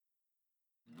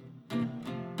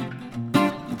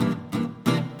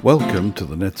Welcome to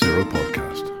the Net Zero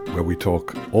Podcast, where we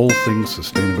talk all things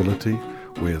sustainability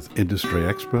with industry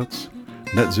experts,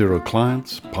 net zero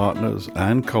clients, partners,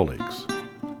 and colleagues.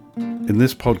 In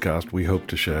this podcast, we hope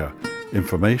to share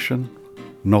information,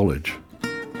 knowledge,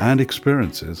 and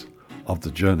experiences of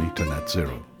the journey to net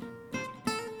zero.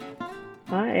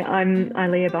 Hi, I'm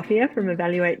Ilea Buffia from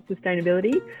Evaluate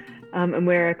Sustainability, and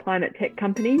we're a climate tech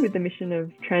company with the mission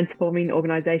of transforming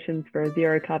organisations for a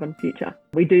zero carbon future.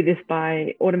 We do this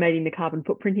by automating the carbon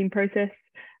footprinting process,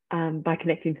 by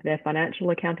connecting to their financial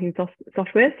accounting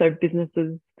software, so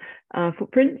businesses'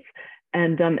 footprints,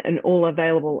 and all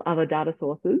available other data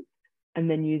sources, and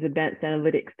then use advanced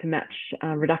analytics to match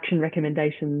reduction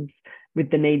recommendations with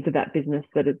the needs of that business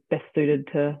that is best suited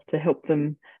to help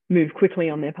them move quickly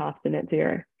on their path to net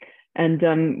zero. And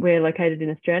we're located in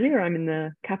Australia. I'm in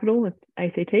the capital of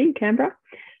ACT, Canberra.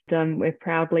 We're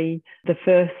proudly the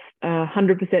first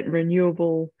 100%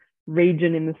 renewable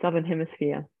region in the Southern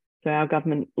Hemisphere. So our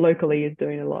government locally is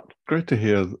doing a lot. Great to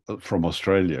hear from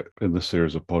Australia in this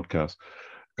series of podcasts,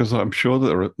 because I'm sure that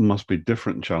there must be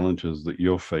different challenges that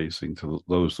you're facing to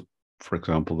those, for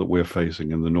example, that we're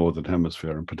facing in the Northern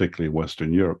Hemisphere and particularly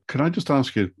Western Europe. Can I just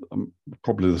ask you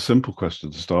probably the simple question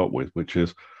to start with, which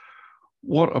is,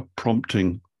 what are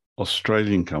prompting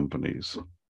Australian companies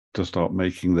to start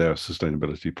making their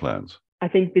sustainability plans? I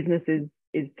think business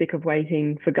is sick of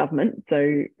waiting for government.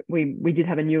 So we did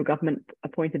have a new government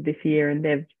appointed this year, and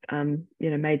they've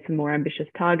made some more ambitious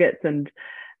targets, and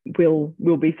we'll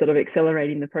be sort of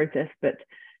accelerating the process. But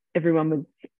everyone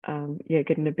was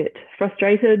getting a bit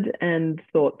frustrated and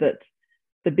thought that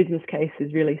the business case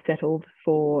is really settled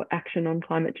for action on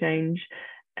climate change,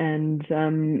 and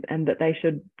that they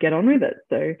should get on with it.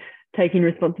 So taking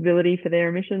responsibility for their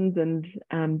emissions, and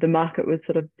the market was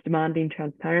sort of demanding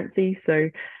transparency. So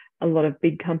a lot of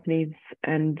big companies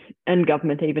and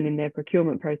government, even in their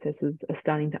procurement processes, are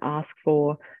starting to ask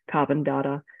for carbon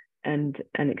data and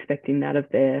expecting that of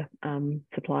their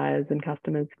suppliers and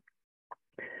customers.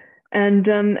 And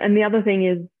the other thing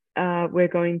is we're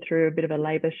going through a bit of a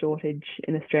labour shortage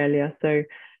in Australia. So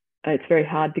it's very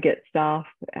hard to get staff.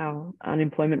 Our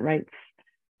unemployment rates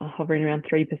are hovering around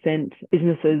 3%.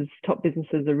 Top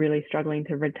businesses are really struggling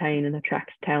to retain and attract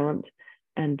talent.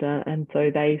 And so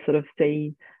they sort of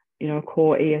see, a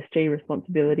core ESG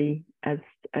responsibility as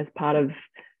part of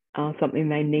something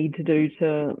they need to do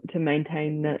to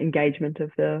maintain the engagement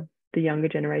of the younger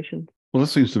generation. Well,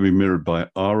 this seems to be mirrored by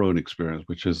our own experience,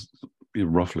 which is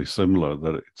roughly similar,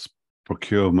 that it's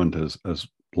procurement has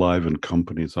livened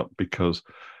companies up because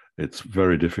it's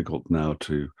very difficult now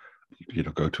to,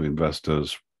 go to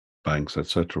investors, banks,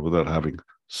 etc., without having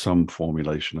some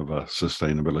formulation of a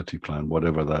sustainability plan,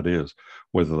 whatever that is,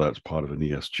 whether that's part of an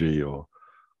ESG or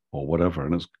whatever.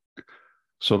 And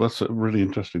so that's really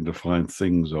interesting to find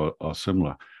things are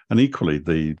similar. And equally,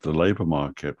 the labour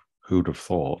market, who'd have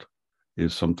thought,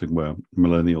 is something where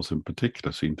millennials in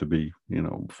particular seem to be,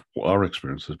 our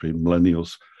experience has been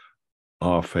millennials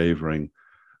are favouring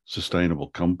sustainable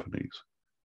companies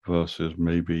versus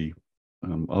maybe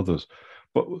others.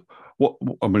 But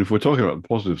if we're talking about the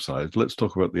positive side, let's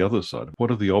talk about the other side.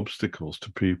 What are the obstacles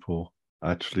to people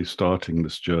actually starting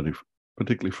this journey,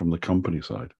 particularly from the company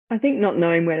side? I think not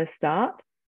knowing where to start.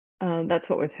 That's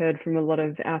what we've heard from a lot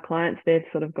of our clients. They've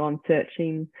sort of gone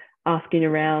searching, asking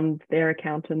around their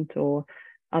accountant or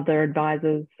other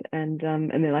advisors, and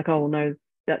they're like, oh, well, no,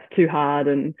 that's too hard,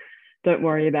 and don't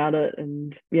worry about it.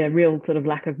 And real sort of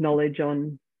lack of knowledge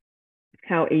on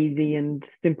how easy and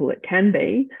simple it can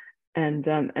be. And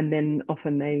then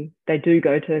often they do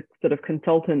go to sort of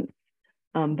consultants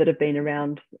that have been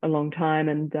around a long time,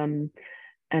 and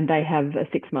they have a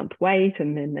 6-month wait,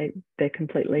 and then they're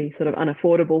completely sort of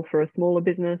unaffordable for a smaller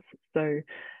business. So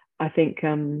I think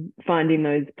finding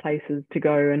those places to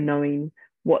go and knowing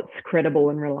what's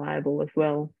credible and reliable as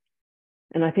well.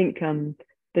 And I think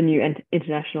the new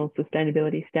International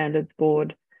Sustainability Standards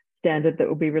Board standard that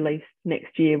will be released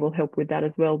next year will help with that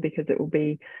as well, because it will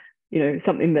be,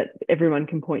 something that everyone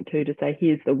can point to say,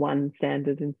 here's the one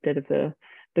standard, instead of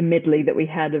the medley that we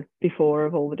had before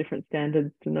of all the different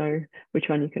standards, to know which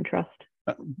one you can trust.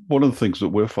 One of the things that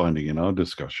we're finding in our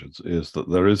discussions is that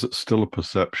there is still a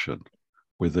perception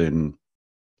within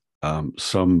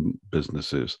some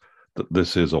businesses that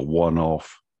this is a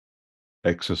one-off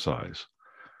exercise,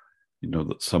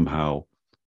 that somehow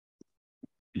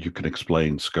you can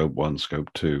explain scope 1,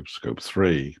 scope 2, scope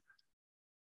 3.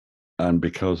 And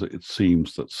because it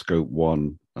seems that scope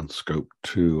 1 and scope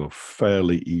 2 are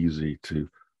fairly easy to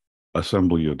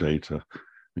assemble your data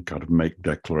and kind of make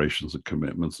declarations and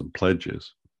commitments and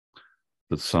pledges,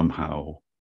 that somehow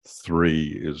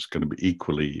 3 is going to be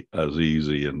equally as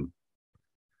easy, and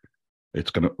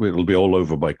it'll be all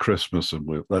over by Christmas,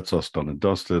 and that's us done and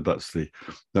dusted. That's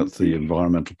the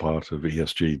environmental part of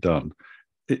ESG done.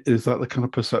 Is that the kind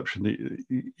of perception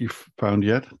that you've found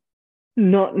yet?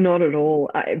 Not at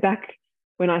all. Back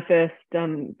when I first,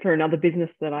 for another business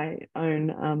that I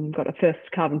own, got a first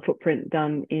carbon footprint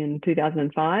done in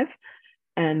 2005,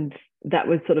 and that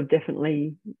was sort of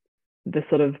definitely the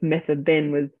sort of method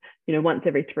then was, once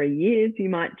every 3 years you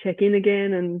might check in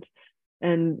again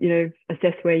and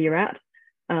assess where you're at.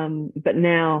 But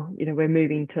now, we're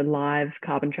moving to live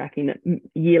carbon tracking.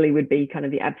 Yearly would be kind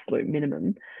of the absolute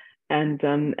minimum. And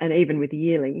even with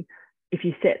yearly, if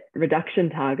you set reduction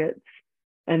targets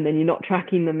and then you're not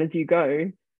tracking them as you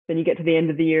go, then you get to the end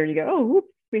of the year and you go, oh, whoops,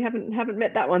 we haven't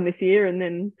met that one this year. And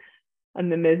then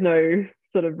there's no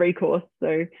sort of recourse.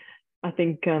 So I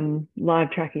think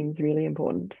live tracking is really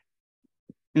important.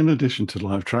 In addition to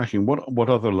live tracking, what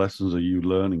other lessons are you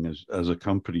learning as a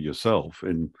company yourself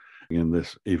in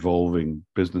this evolving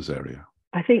business area?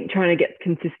 I think trying to get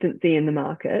consistency in the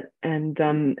market and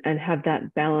have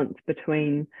that balance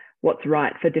between what's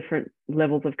right for different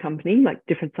levels of company, like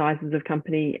different sizes of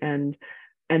company, and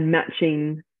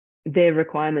matching their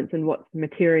requirements and what's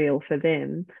material for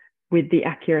them with the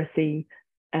accuracy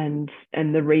and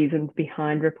the reasons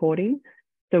behind reporting.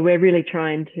 So we're really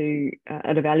trying to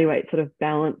at Evaluate sort of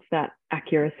balance that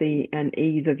accuracy and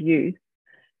ease of use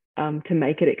to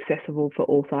make it accessible for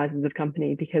all sizes of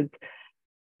company, because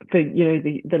for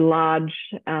the large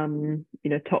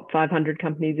top 500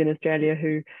 companies in Australia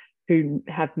who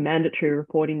have mandatory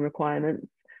reporting requirements,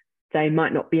 they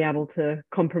might not be able to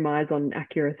compromise on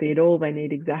accuracy at all. They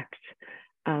need exact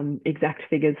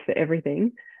figures for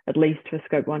everything, at least for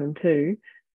scope 1 and 2.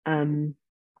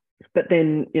 But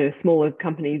then, smaller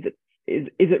companies, is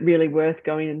it really worth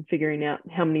going and figuring out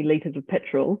how many litres of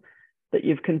petrol that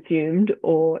you've consumed,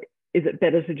 or is it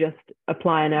better to just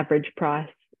apply an average price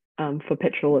for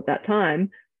petrol at that time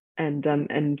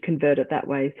and convert it that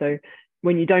way? So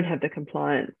when you don't have the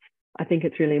compliance, I think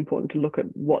it's really important to look at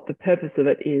what the purpose of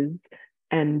it is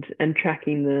and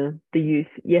tracking the use.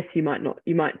 Yes, you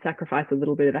might sacrifice a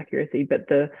little bit of accuracy, but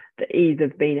the ease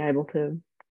of being able to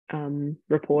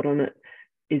report on it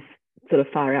is sort of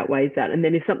far outweighs that. And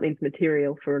then if something's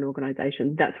material for an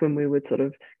organization, that's when we would sort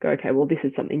of go, okay, well, this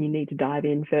is something you need to dive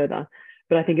in further.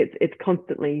 But I think it's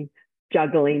constantly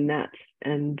juggling that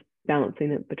and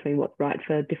balancing it between what's right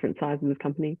for different sizes of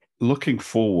companies. Looking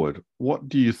forward, what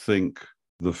do you think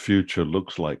the future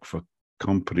looks like for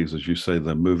companies? As you say,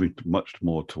 they're moving much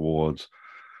more towards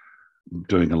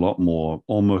doing a lot more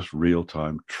almost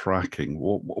real-time tracking.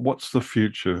 What's the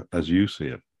future as you see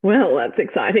it? Well, that's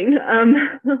exciting.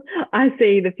 I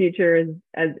see the future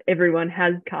as everyone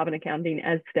has carbon accounting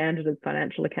as standard as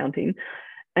financial accounting,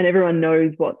 and everyone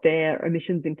knows what their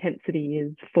emissions intensity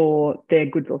is for their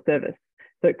goods or service.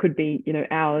 So it could be,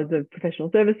 hours of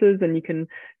professional services, and you can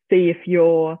see if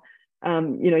your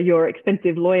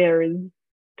expensive lawyer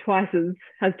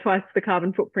has twice the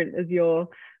carbon footprint as your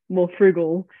more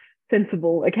frugal,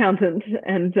 sensible accountant,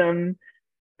 and the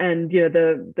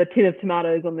tin of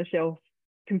tomatoes on the shelf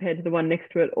compared to the one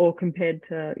next to it, or compared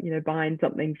to buying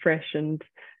something fresh and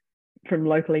from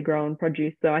locally grown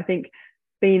produce. So I think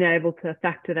being able to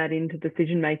factor that into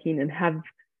decision making and have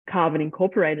carbon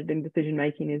incorporated in decision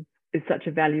making is such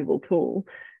a valuable tool,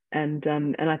 and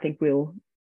I think we'll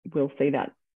see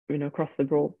that across the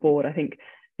board. I think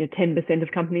 10%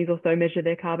 of companies or so measure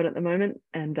their carbon at the moment,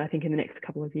 and I think in the next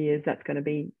couple of years that's going to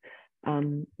be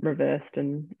reversed,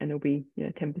 and it'll be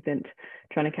 10%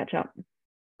 trying to catch up.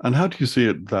 And how do you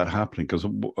see that happening? Because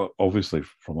obviously,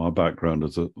 from our background,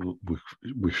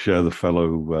 we share the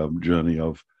fellow journey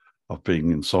of being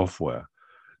in software.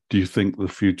 Do you think the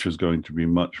future is going to be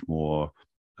much more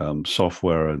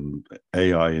software and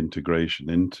AI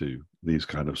integration into these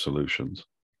kind of solutions?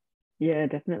 Yeah,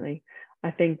 definitely.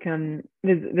 I think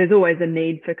there's always a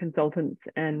need for consultants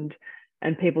and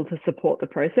people to support the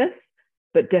process,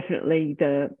 but definitely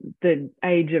the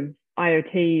age of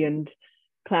IoT and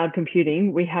cloud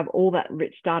computing, we have all that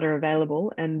rich data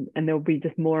available, and there'll be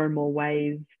just more and more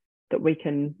ways that we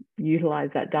can utilize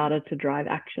that data to drive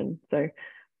action. So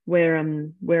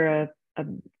we're a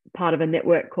part of a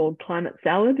network called Climate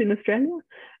Salad in Australia,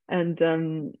 and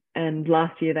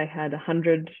last year they had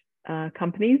 100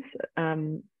 companies,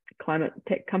 climate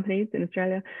tech companies in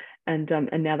Australia, and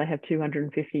now they have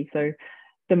 250. So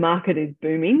the market is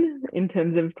booming in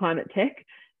terms of climate tech,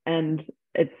 and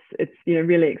it's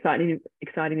really exciting,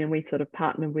 and we sort of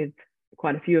partner with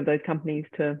quite a few of those companies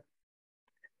to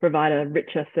provide a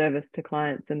richer service to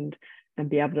clients and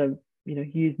be able to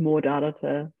use more data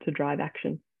to drive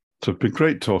action. So it's been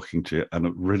great talking to you,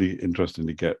 and really interesting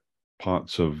to get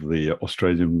parts of the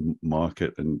Australian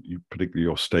market and particularly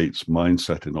your state's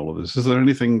mindset in all of this. Is there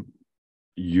anything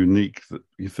unique that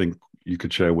you think you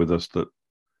could share with us that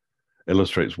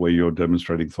illustrates where you're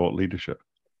demonstrating thought leadership?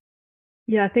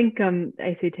 Yeah, I think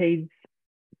ACT's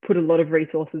put a lot of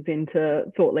resources into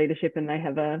thought leadership, and they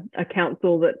have a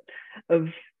council of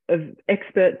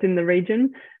experts in the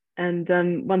region. And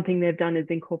one thing they've done is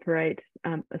incorporate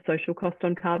a social cost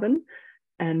on carbon,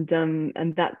 and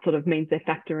that sort of means they're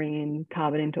factoring in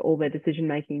carbon into all their decision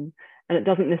making. And it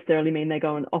doesn't necessarily mean they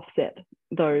go and offset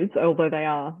those, although they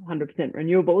are 100%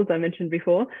 renewable, as I mentioned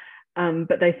before.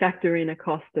 But they factor in a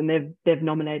cost, and they've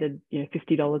nominated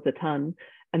 $50 a tonne,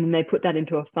 and then they put that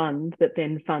into a fund that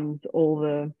then funds all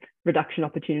the reduction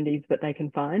opportunities that they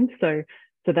can find. So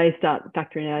they start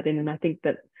factoring that in, and I think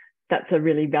that's a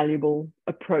really valuable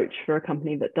approach for a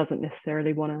company that doesn't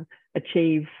necessarily want to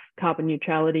achieve carbon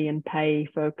neutrality and pay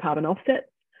for carbon offsets.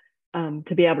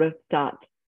 To be able to start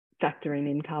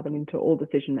factoring in carbon into all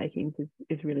decision makings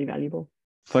is really valuable.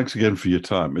 Thanks again for your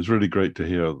time. It's really great to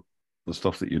hear the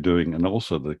stuff that you're doing and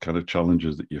also the kind of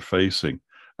challenges that you're facing.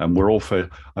 And we're all,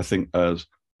 I think, as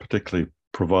particularly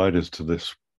providers to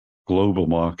this global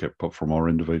market, but from our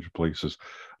individual places,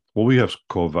 well, we have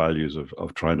core values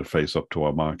of trying to face up to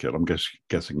our market. I'm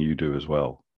guessing you do as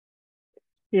well.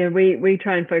 Yeah, we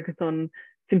try and focus on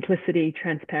simplicity,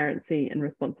 transparency, and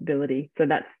responsibility. So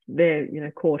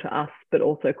they're core to us, but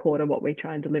also core to what we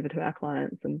try and deliver to our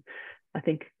clients. And I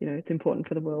think it's important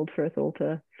for the world for us all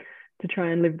to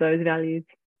try and live those values.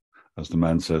 As the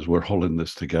man says, we're all in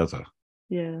this together.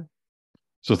 Yeah.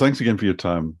 So thanks again for your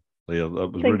time, Leah.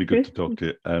 That was really good Chris. to talk to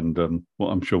you. And well,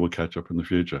 I'm sure we'll catch up in the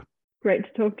future. Great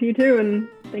to talk to you too, and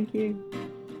thank you.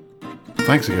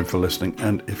 Thanks again for listening,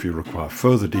 and if you require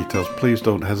further details, please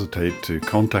don't hesitate to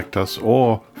contact us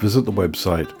or visit the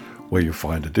website where you'll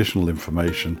find additional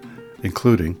information,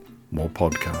 including more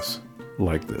podcasts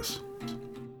like this.